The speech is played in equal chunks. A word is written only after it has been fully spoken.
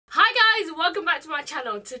welcome back to my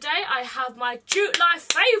channel. Today I have my Jute Life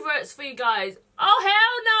favourites for you guys. Oh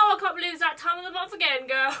hell no, I can't believe it's that time of the month again,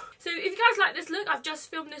 girl. So if you guys like this look, I've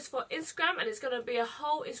just filmed this for Instagram and it's going to be a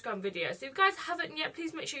whole Instagram video. So if you guys haven't yet,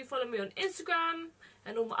 please make sure you follow me on Instagram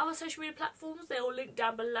and all my other social media platforms. They're all linked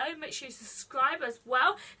down below. Make sure you subscribe as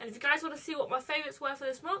well. And if you guys want to see what my favourites were for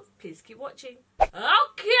this month, please keep watching.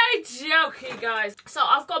 Okay, jokey guys. So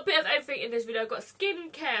I've got a bit of everything in this video. I've got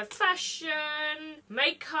skincare, fashion,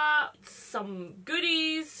 makeup, some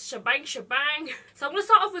goodies, shebang. So I'm going to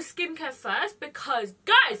start off with skincare first because,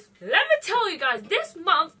 guys, let me tell you guys, this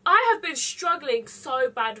month I have been struggling so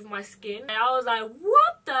bad with my skin. And I was like,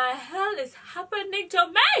 what the hell is happening to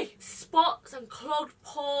me? Spots and clogged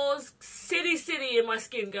pores, city in my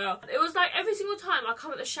skin, girl. It was like every single time I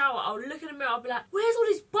come out the shower, I'll look in the mirror, I'll be like, where's all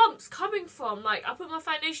these bumps coming from? Like, I put my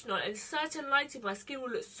foundation on and certain lighting, my skin will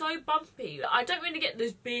look so bumpy. I don't really get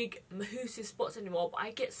those big mahoosie spots anymore, but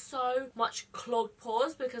I get so much clogged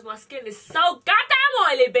pores because my skin is so goddamn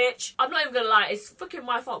oily, bitch. I'm not even gonna lie, it's fucking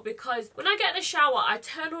my fault because when I get in the shower, I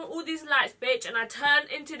turn on all these lights, bitch, and I turn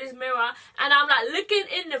into this mirror and I'm like looking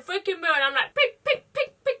in the freaking mirror and I'm like, pick,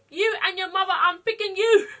 you and your mother, I'm picking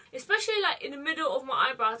you. Especially like in the middle of my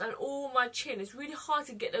eyebrows and all my chin. It's really hard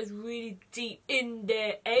to get those really deep in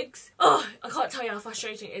their eggs. Oh, I can't tell you how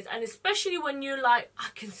frustrating it is. And especially when you're like, I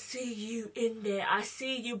can see you in there. I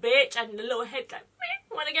see you, bitch. And the little head like,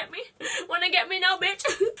 wanna get me? Wanna get me now, bitch?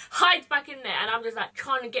 Hides back in there and I'm just like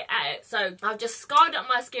trying to get at it. So I've just scarred up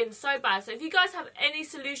my skin so bad. So if you guys have any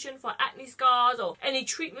solution for acne scars or any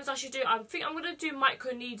treatments I should do, I think I'm gonna do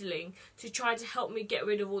micro needling to try to help me get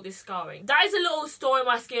rid of all this scarring. That is a little story of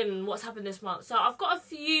my skin and what's happened this month. So I've got a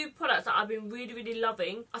few products that I've been really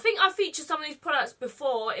loving. I think I featured some of these products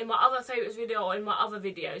before in my other favourites video or in my other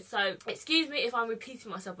videos. So excuse me if I'm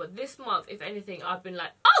repeating myself, but this month, if anything, I've been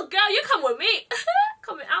like, oh girl, you come with me.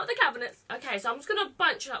 Coming out of the cabinets. Okay, so I'm just going to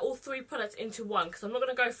bunch like all three products into one because I'm not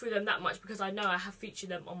going to go through them that much because I know I have featured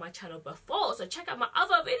them on my channel before. So check out my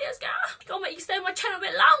other videos, girl. Gonna make you stay on my channel a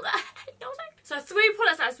bit longer. You know what I'm saying? So three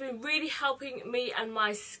products that's been really helping me and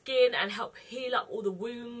my skin and help heal up all the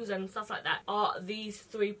wounds and stuff like that are these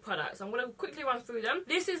three products. I'm going to quickly run through them.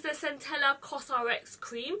 This is the Centella CosRx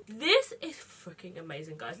cream. This is freaking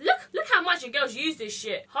amazing, guys. Look how much your girls use this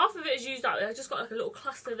shit. Half of it is used up. I just got like a little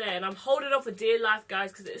cluster there and I'm holding on for dear life,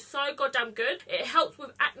 guys, because it's so goddamn good. It helps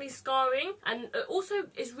with acne scarring and it also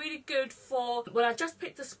is really good for when I just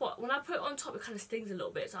picked a spot. When I put it on top, it kind of stings a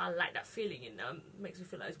little bit, so I like that feeling, you know. It makes me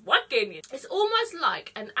feel like it's working. It's almost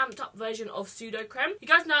like an amped up version of pseudo creme. You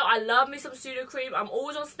guys know I love me some pseudo cream. I'm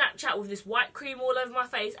always on Snapchat with this white cream all over my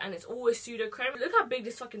face and it's always pseudo creme. Look how big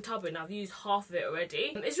this fucking tub is. I've used half of it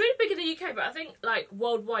already. It's really big in the UK, but I think like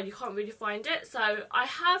worldwide you can't really find it. So I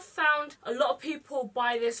have found a lot of people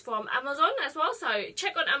buy this from Amazon as well, so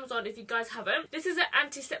check on Amazon if you guys haven't. This is an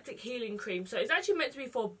antiseptic healing cream, so it's actually meant to be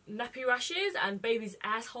for nappy rashes and babies'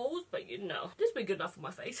 assholes, but you know, this will be good enough for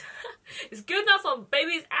my face. It's good enough for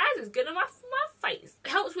babies' ass, it's good enough for my face.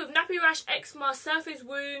 It helps with nappy rash, eczema, surface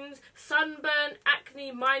wounds, sunburn,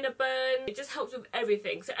 acne, minor burn. It just helps with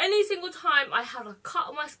everything. So any single time I have a cut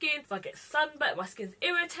on my skin, if I get sunburnt, my skin's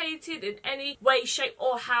irritated in any way, shape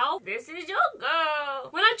or how, this is your girl.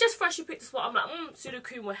 When I just freshly picked the spot, I'm like, pseudo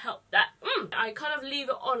cream will help that. I kind of leave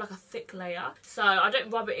it on like a thick layer, so I don't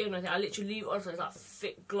rub it in or anything. I literally leave it on so it's like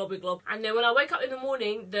thick globby glob, and then when I wake up in the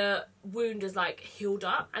morning the wound is like healed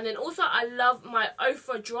up. And then also I love my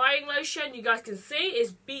Ofra drying lotion. You guys can see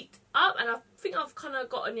it's beat up and I think I've kind of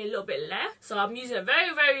got only a little bit left, so I'm using it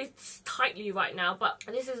very tightly right now. But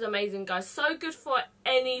this is amazing, guys. So good for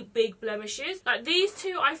any big blemishes. Like these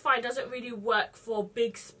two I find doesn't really work for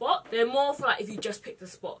big spot. They're more for like if you just pick the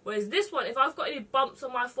spot, whereas this one, if I've got any bumps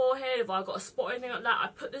on my forehead, if I've got a spot or anything like that, I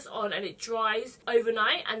put this on and it dries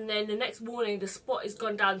overnight and then the next morning the spot is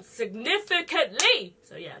gone down significantly.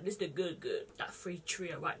 So yeah, this is the good that free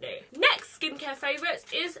trio right there. Next skincare favorites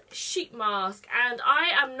is sheet mask, and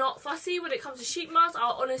I am not fussy when it comes to sheet masks.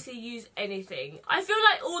 I'll honestly use anything. I feel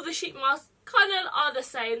like all the sheet masks kind of are the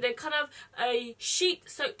same. They're kind of a sheet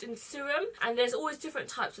soaked in serum, and there's always different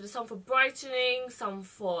types. So there's some for brightening, some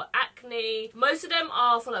for acne. Most of them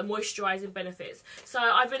are for like moisturizing benefits. So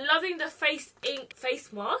I've been loving the Face Ink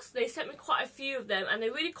face mask. They sent me quite a few of them and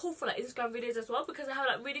they're really cool for like Instagram videos as well because they have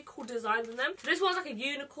like really cool designs in them. So this one's like a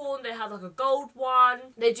unicorn, they have like a gold one,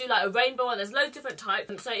 they do like a rainbow one. There's loads of different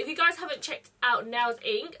types. So if you guys haven't checked out Nails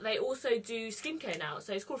Ink, they also do skincare now,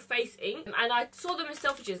 so it's called Face Ink, and I saw them in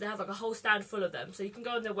Selfridges. They have like a whole stand stand full of them. So you can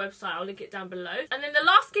go on their website, I'll link it down below. And then the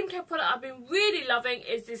last skincare product I've been really loving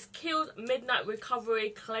is this Kiehl's Midnight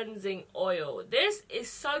Recovery Cleansing Oil. This is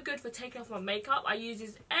so good for taking off my makeup. I use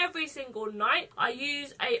this every single night. I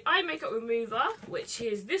use a eye makeup remover, which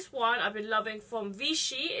is this one I've been loving from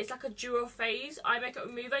Vichy. It's like a dual phase eye makeup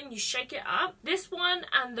remover, and you shake it up. This one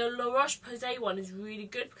and the La Roche-Posay one is really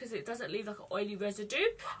good because it doesn't leave like an oily residue.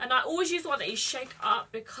 And I always use the one that you shake up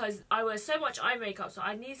because I wear so much eye makeup, so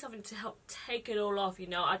I need something to help take it all off, you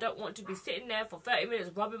know. I don't want to be sitting there for 30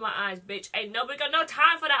 minutes rubbing my eyes, bitch. Ain't nobody got no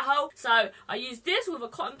time for that hoe. So I use this with a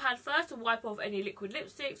cotton pad first to wipe off any liquid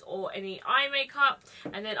lipsticks or any eye makeup,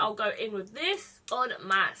 and then I'll go in with this on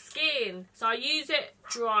my skin. So I use it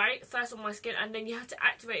dry first on my skin, and then you have to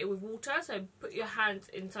activate it with water. So put your hands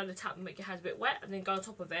inside the tap and make your hands a bit wet, and then go on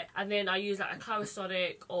top of it. And then I use like a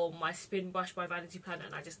Clarisonic or my spin brush by Vanity Planet,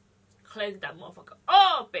 and I just cleanse that motherfucker.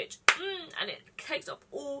 Oh, bitch. And it takes off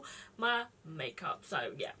all my makeup.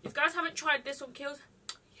 So yeah, if you guys haven't tried this on Kiehl's,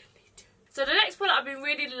 you need to. So the next product I've been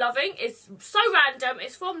really loving is so random.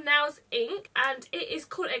 It's from Nails Inc. and it is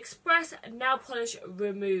called Express Nail Polish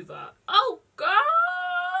Remover. Oh, girl,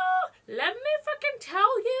 let me freaking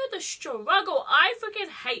tell you the struggle. I freaking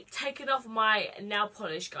hate taking off my nail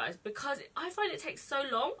polish, guys, because I find it takes so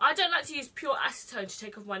long. I don't like to use pure acetone to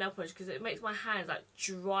take off my nail polish because it makes my hands like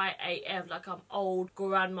dry AF, like I'm old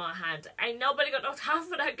grandma hands. Ain't nobody got no time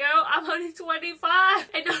for that, girl. I'm only 25.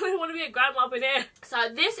 Ain't nobody want to be a grandma up in here. So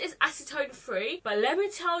this is acetone free, but let me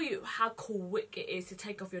tell you how quick it is to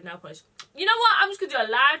take off your nail polish. You know what? I'm just going to do a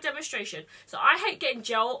live demonstration. So I hate getting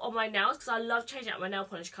gel on my nails because I love changing out my nail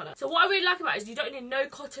polish colour. So what I really like about it is you don't need no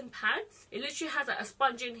cotton pads. It literally has like a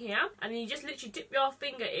sponge in here, and then you just literally dip your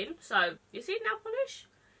finger in. So you see nail polish?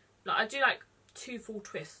 Like I do like 2 full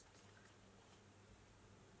twists.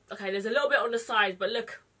 Okay, there's a little bit on the side, but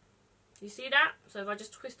look. You see that? So if I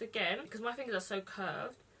just twist again, because my fingers are so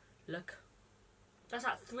curved, look. That's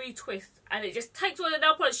like 3 twists, and it just takes all the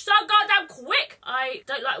nail polish so goddamn quick. I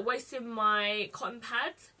don't like wasting my cotton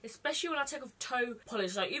pads, especially when I take off toe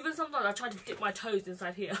polish. Like even sometimes I try to dip my toes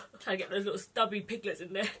inside here, try to get those little stubby piglets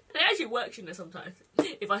in there. And it actually works, you know, sometimes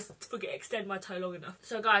if I forget to extend my toe long enough.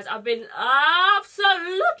 So guys, I've been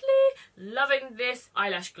absolutely loving this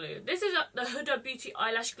eyelash glue. This is the Huda Beauty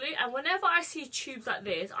eyelash glue, and whenever I see tubes like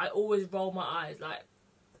this, I always roll my eyes like,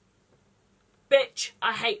 bitch,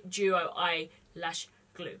 I hate duo eyelash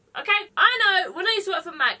glue. Okay, I know when I used to work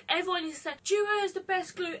for MAC, everyone used to say duo is the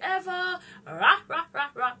best glue ever. Rah, rah, rah,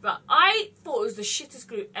 rah, rah. I thought it was the shittest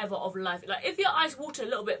glue ever of life. Like if your eyes water a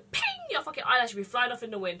little bit, ping, your fucking eyelash will be flying off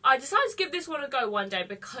in the wind. I decided to give this one a go one day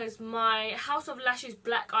because my House of Lashes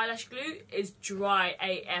black eyelash glue is dry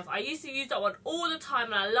AF. I used to use that one all the time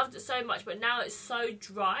and I loved it so much, but now it's so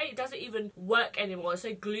dry it doesn't even work anymore. It's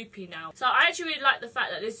so gloopy now. So I actually really like the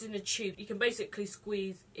fact that this is in a tube. You can basically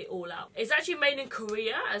squeeze it all out. It's actually made in Korea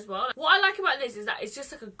as well. What I like about this is that it's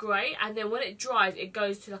just like a grey, and then when it dries it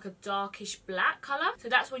goes to like a darkish black colour. So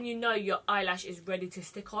that's when you know your eyelash is ready to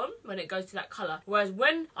stick on, when it goes to that colour. Whereas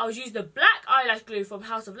when I was using the black eyelash glue from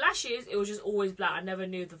House of Lashes, it was just always black. I never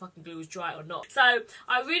knew if the fucking glue was dry or not. So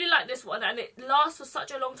I really like this one, and it lasts for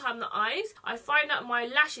such a long time in the eyes. I find that my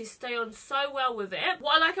lashes stay on so well with it.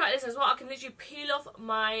 What I like about this as well, I can literally peel off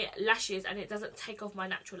my lashes and it doesn't take off my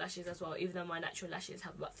natural lashes as well, even though my natural lashes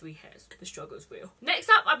have about 3 hairs. The struggle is real. Next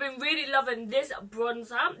up, I've been really loving this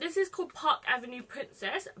bronzer. This is called Park Avenue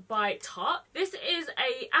Princess by Tarte. This is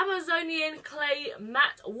a Amazonian clay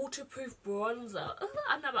matte waterproof bronzer.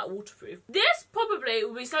 I don't know about waterproof. This probably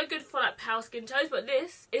will be so good for like pale skin tones, but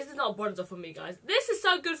this is not a bronzer for me, guys. This is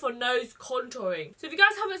so good for nose contouring. So if you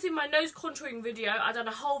guys haven't seen my nose contouring video, I've done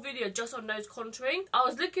a whole video just on nose contouring. I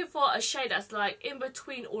was looking for a shade that's like in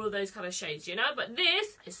between all of those kind of shades, you know, but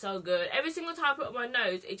this is so good. Every single time I put it on my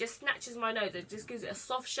nose, it just snatches my nose. It just gives it a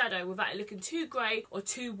soft shadow without it looking too grey or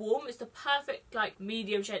too warm. It's the perfect like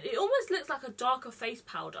medium shade. It almost looks like a darker face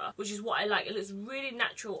powder, which is what I like. It looks really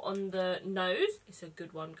natural on the nose. It's a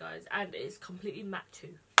good one, guys, and it's completely matte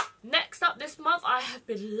too. Next up this month, I have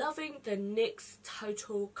been loving the NYX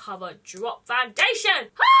Total Cover Drop Foundation.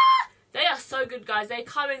 Ah! They are so good, guys. They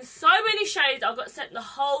come in so many shades. I've got sent the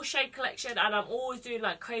whole shade collection, and I'm always doing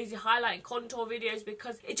like crazy highlight and contour videos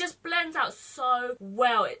because it just blends out so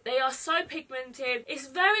well. They are so pigmented. It's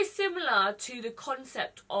very similar to the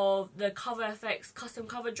concept of the Cover FX custom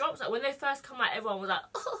cover drops. Like when they first come out, everyone was like,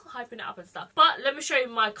 oh, hyping it up and stuff. But let me show you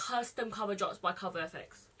my custom cover drops by Cover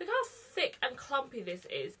FX. Look how thick and clumpy this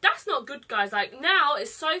is. That's not good, guys. Like now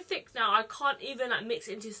it's so thick now I can't even like mix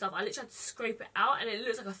it into stuff. I literally had to scrape it out and it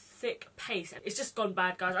looks like a thick paste. It's just gone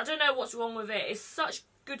bad, guys. I don't know what's wrong with it. It's such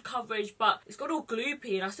good coverage, but it's got all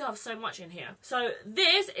gloopy and I still have so much in here. So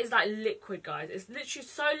this is like liquid, guys. It's literally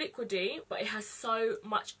so liquidy, but it has so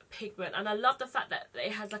much pigment, and I love the fact that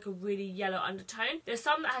it has like a really yellow undertone. There's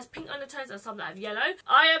some that has pink undertones and some that have yellow.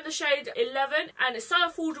 I am the shade 11 and it's so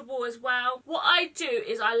affordable as well. What I do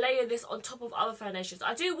is I layer this on top of other foundations.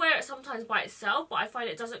 I do wear it sometimes by itself, but I find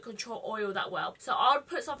it doesn't control oil that well. So I'll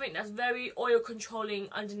put something that's very oil controlling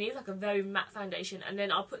underneath, like a very matte foundation, and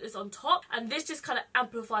then I'll put this on top, and this just kind of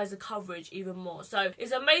amplifies the coverage even more. So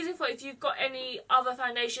it's amazing for if you've got any other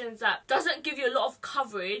foundations that doesn't give you a lot of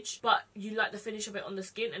coverage, but you like the finish of it on the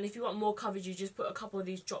skin, and if you want more coverage, you just put a couple of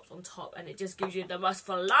these drops on top, and it just gives you the most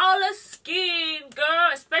flawless skin, girl,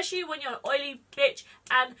 especially when you're an oily bitch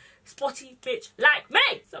and spotty bitch like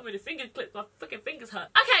me. Some of the finger clips, my freaking fingers hurt.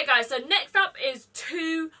 Okay guys, so next up is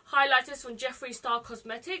two highlighters from Jeffree Star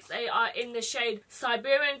Cosmetics. They are in the shade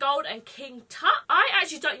Siberian Gold and King Tut. I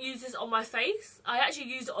actually don't use this on my face. I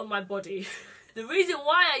actually use it on my body. The reason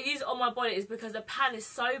why I use it on my body is because the pan is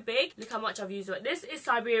so big. Look how much I've used it. This is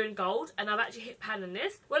Siberian Gold, and I've actually hit pan in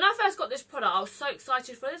this. When I first got this product, I was so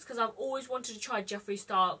excited for this because I've always wanted to try Jeffree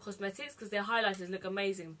Star Cosmetics because their highlighters look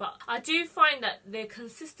amazing. But I do find that their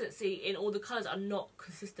consistency in all the colours are not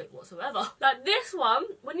consistent whatsoever. Like this one,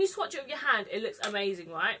 when you swatch it with your hand, it looks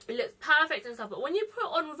amazing, right? It looks perfect and stuff. But when you put it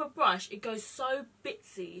on with a brush, it goes so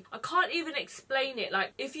bitsy. I can't even explain it.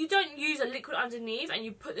 Like, if you don't use a liquid underneath and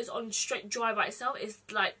you put this on straight dry by itself, it's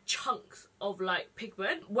like chunks of like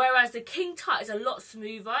pigment, whereas the King Tut is a lot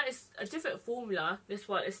smoother. It's a different formula. This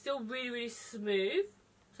one is still really smooth,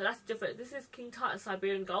 so that's different. This is King Tut and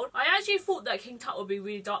Siberian Gold. I actually thought that King Tut would be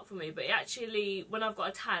really dark for me, but it actually, when I've got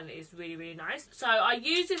a tan, it is really nice. So I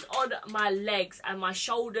use this on my legs and my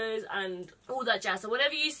shoulders and all that jazz. So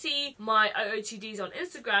whenever you see my OOTDs on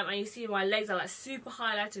Instagram and you see my legs are like super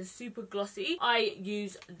highlighted, super glossy, I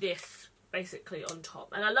use this basically on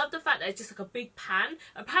top, and I love the fact that it's just like a big pan.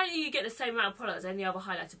 Apparently you get the same amount of product as any other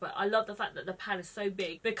highlighter, but I love the fact that the pan is so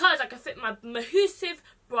big because I can fit my Mahusive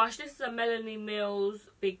brush. This is a Melanie Mills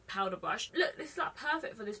big powder brush. Look, this is like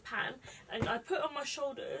perfect for this pan, and I put it on my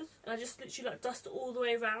shoulders and I just literally like dust it all the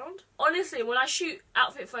way around. Honestly, when I shoot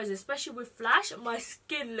outfit photos, especially with flash, my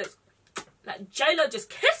skin looks like J-Lo just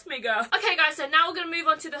kissed me, girl. Okay guys, so now we're going to move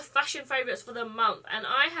on to the fashion favourites for the month, and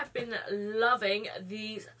I have been loving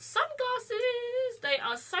these sunglasses. They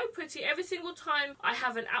are so pretty. Every single time I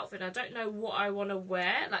have an outfit, I don't know what I want to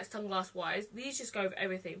wear, like sunglass wise, these just go with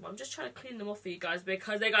everything, but I'm just trying to clean them off for you guys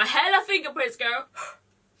because they got hella fingerprints, girl.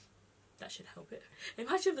 That should help it.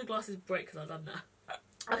 Imagine if the glasses break because I've done that.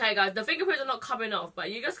 Okay guys, the fingerprints are not coming off,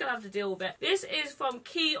 but you're just gonna have to deal with it. This is from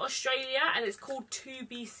Key, Australia, and it's called To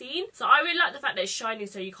Be Seen. So I really like the fact that it's shiny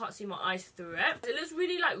so you can't see my eyes through it. It looks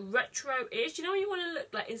really like retro-ish. You know when you want to look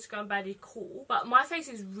like Instagram baddie cool? But my face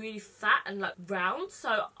is really fat and like round,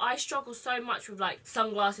 so I struggle so much with like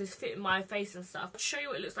sunglasses fitting my face and stuff. I'll show you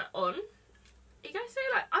what it looks like on. You guys say,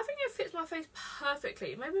 like, I think it fits my face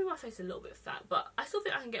perfectly. Maybe my face is a little bit fat, but I still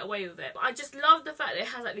think I can get away with it. But I just love the fact that it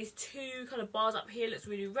has like these two kind of bars up here. It looks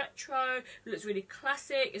really retro, it looks really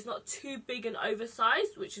classic. It's not too big and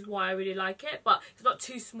oversized, which is why I really like it, but it's not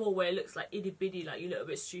too small where it looks like itty bitty, like you're a little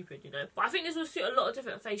bit stupid, you know. But I think this will suit a lot of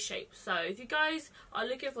different face shapes. So if you guys are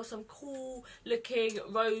looking for some cool looking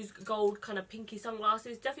rose gold kind of pinky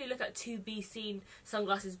sunglasses, definitely look at To Be Seen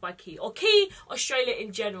sunglasses by Key, or Key Australia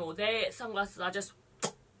in general. Their sunglasses are just...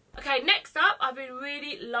 Okay, next up, I've been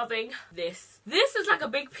really loving this. This is like a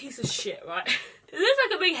big piece of shit, right? It looks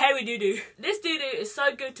like a big hairy doo-doo. This doo-doo is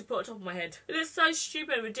so good to put on top of my head. It is so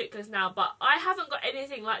stupid and ridiculous now, but I haven't got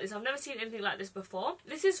anything like this. I've never seen anything like this before.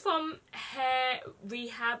 This is from Hair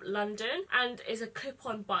Rehab London, and it's a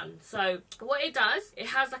clip-on bun. So what it does, it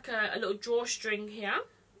has like a little drawstring here,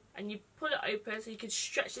 and you pull it open so you can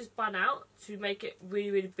stretch this bun out to make it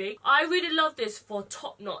really big. I really love this for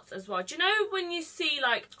top knots as well. Do you know when you see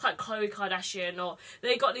like Khloe Kardashian, or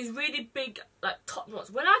they got these really big like top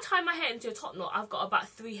knots? When I tie my hair into a top knot, I've got about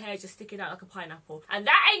 3 hairs just sticking out like a pineapple, and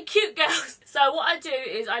that ain't cute, girls. So what I do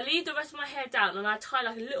is I leave the rest of my hair down and I tie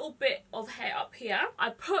like a little bit of hair up here.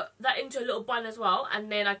 I put that into a little bun as well,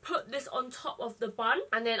 and then I put this on top of the bun,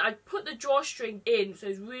 and then I put the drawstring in so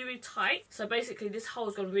it's really tight. So basically this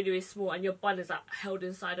hole's gone really small and your bun is like held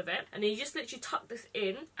inside of it, and then you just literally tuck this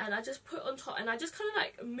in, and I just put on top, and I just kind of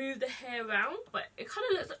like move the hair around, but it kind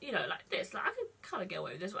of looks, you know, like this. Like I can kind of get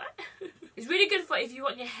away with this, right? It's really good for if you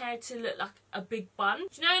want your hair to look like a big bun.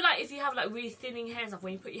 Do you know, like, if you have, like, really thinning hair and stuff,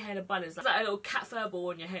 when you put your hair in a bun, it's like a little cat fur ball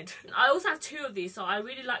on your head. I also have 2 of these, so I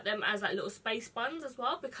really like them as, like, little space buns as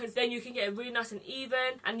well, because then you can get it really nice and even,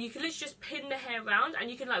 and you can literally just pin the hair around, and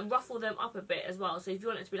you can, like, ruffle them up a bit as well. So if you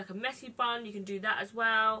want it to be, like, a messy bun, you can do that as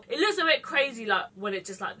well. It looks a bit crazy, like, when it's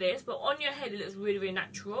just like this, but on your head, it looks really, really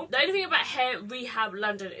natural. The only thing about Hair Rehab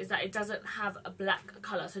London is that it doesn't have a black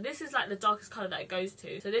colour. So this is, like, the darkest colour that it goes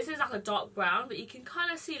to. So this is, like, a dark brown, but you can kind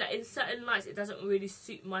of see, like, in certain lights, it doesn't really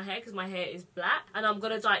suit my hair because my hair is black, and I'm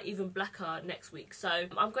gonna dye it even blacker next week. So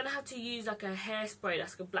I'm gonna have to use, like, a hairspray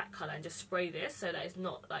that's like a black colour and just spray this so that it's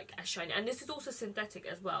not, like, as shiny. And this is also synthetic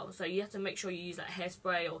as well, so you have to make sure you use, like,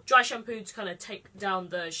 hairspray or dry shampoo to kind of take down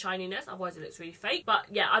the shininess, otherwise it looks really fake. But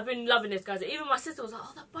yeah, I've been loving this, guys. Even my sister was like,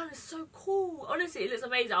 oh, that bun is so cool. Honestly, it looks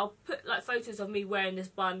amazing. I'll put, like, photos of me wearing this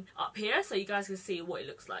bun up here so you guys can see what it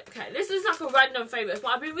looks like. Okay, this is, like, a random favourite, but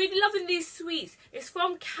I've been really loving these sweets. It's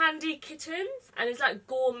from Candy Kittens, and it's, like,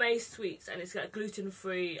 gourmet sweets, and it's, like,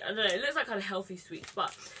 gluten-free. I don't know, it looks like kind of healthy sweets,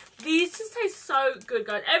 but these just taste so good,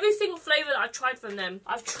 guys. Every single flavour that I've tried from them,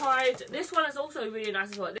 I've tried. This one is also really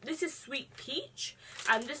nice as well. This is sweet peach,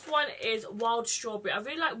 and this one is wild strawberry. I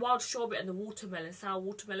really like wild strawberry and the watermelon, sour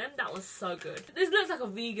watermelon. That one's so good. This looks like a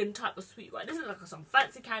vegan type of sweet, right? This is like some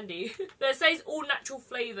fancy candy. But it says all natural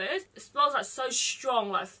flavours. It smells like so strong,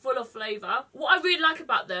 like full of flavour. What I really like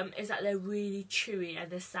about them is that they're really chewy and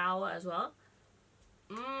they're sour as well.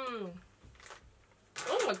 Oh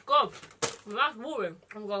my god, that's watering.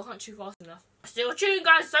 Oh my god, I can't chew fast enough. Still chewing,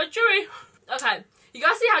 guys, so chewy. Okay, you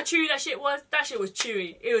guys see how chewy that shit was? That shit was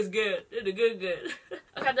chewy. It was good. It was good.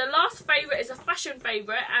 Okay, the last favourite is a fashion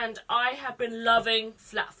favourite, and I have been loving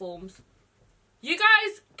platforms. You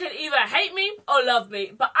guys can either hate me or love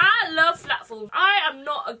me, but I love platforms. I am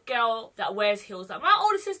not a girl that wears heels. Like, my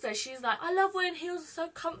older sister, she's like, I love wearing heels, it's so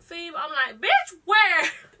comfy. But I'm like, bitch, where?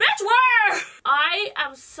 Bitch, where? I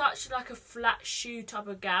am such like a flat shoe type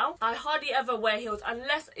of gal. I hardly ever wear heels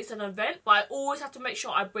unless it's an event, but I always have to make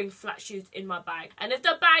sure I bring flat shoes in my bag. And if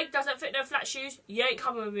the bag doesn't fit no flat shoes, you ain't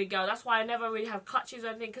coming with me, girl. That's why I never really have clutches or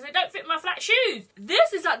anything, because they don't fit my flat shoes.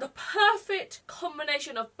 This is like the perfect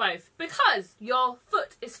combination of both, because your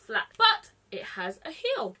foot is flat, but it has a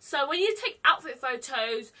heel. So when you take outfit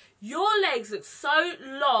photos, your legs look so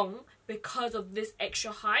long because of this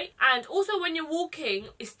extra height. And also when you're walking,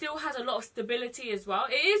 it still has a lot of stability as well.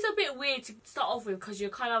 It is a bit weird to start off with because you're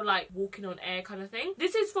kind of like walking on air kind of thing.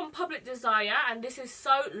 This is from Public Desire, and this is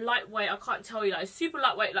so lightweight, I can't tell you. Like, it's super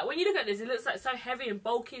lightweight. Like, when you look at this, it looks like so heavy and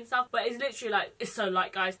bulky and stuff, but it's literally like, it's so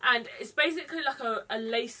light, guys. And it's basically like a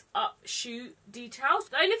lace up shoe detail.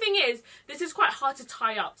 The only thing is, this is quite hard to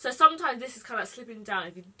tie up, so sometimes this is kind of like slipping down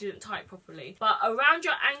if you didn't tie it properly. But around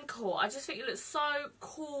your ankle, I just think it looks so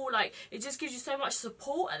cool. Like, it just gives you so much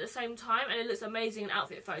support at the same time, and it looks amazing in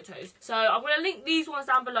outfit photos. So I'm going to link these ones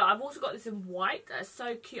down below. I've also got this in white, that's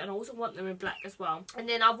so cute, and I also want them in black as well. And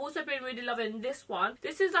then I've also been really loving this one.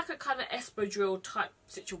 This is like a kind of espadrille type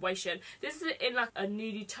situation. This is in like a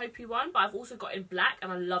nudie taupey one, but I've also got in black,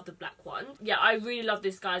 and I love the black one. Yeah, I really love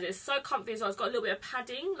this, guys. It's so comfy as well. It's got a little bit of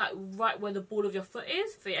padding like right where the ball of your foot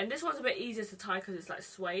is, and this one's a bit easier to tie because it's like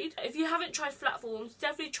suede. If you haven't tried platforms,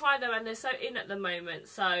 definitely try them, and they're so in at the moment.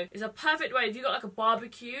 So it's a perfect way if you got like a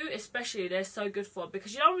barbecue, especially. They're so good for,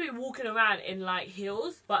 because you don't want to be walking around in like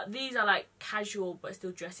heels, but these are like casual but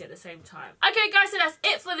still dressy at the same time. Okay, guys, so that's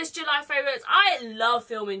it for this July favourites. I love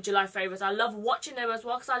filming July favourites. I love watching them as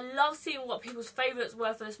well, because I love seeing what people's favourites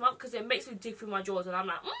were for this month, because it makes me dig through my drawers and I'm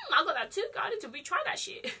like, I got that too, girl. I need to retry that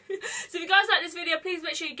shit. So if you guys like this video, please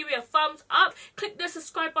make sure you give me a thumbs up, click the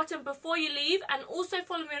subscribe button before you leave, and also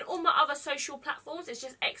follow me on all my other social platforms. It's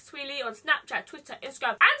just xThuyl on Snapchat, Twitter,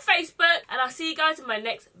 Instagram and Facebook, and I'll see you guys in my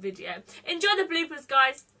next video. Enjoy the bloopers,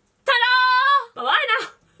 guys. Ta-da! Bye-bye now.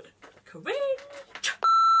 Cringe.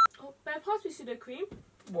 Oh, better pass me pseudo cream.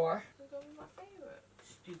 Why? It's gonna be my favourite.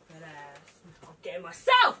 Stupid ass. I'm getting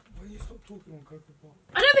myself. Why you stop talking when Coco barks?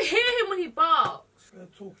 I never hear him when he barks. They're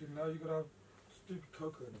talking now. You gotta have stupid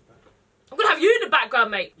Coco in the back. I'm gonna have you in the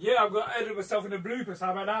background, mate. Yeah, I've got to edit myself in the bloopers.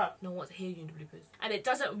 How about that? No one wants to hear you in the bloopers. And it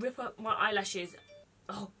doesn't rip up my eyelashes.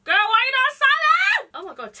 Oh, girl, why are you not silent? Oh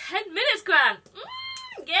my god, 10 minutes, Grant.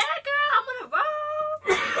 Yeah, girl, I'm gonna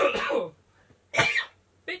roll.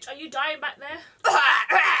 Bitch, are you dying back there?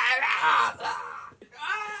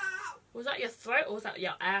 Was that your throat or was that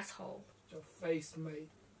your asshole? Your face, mate.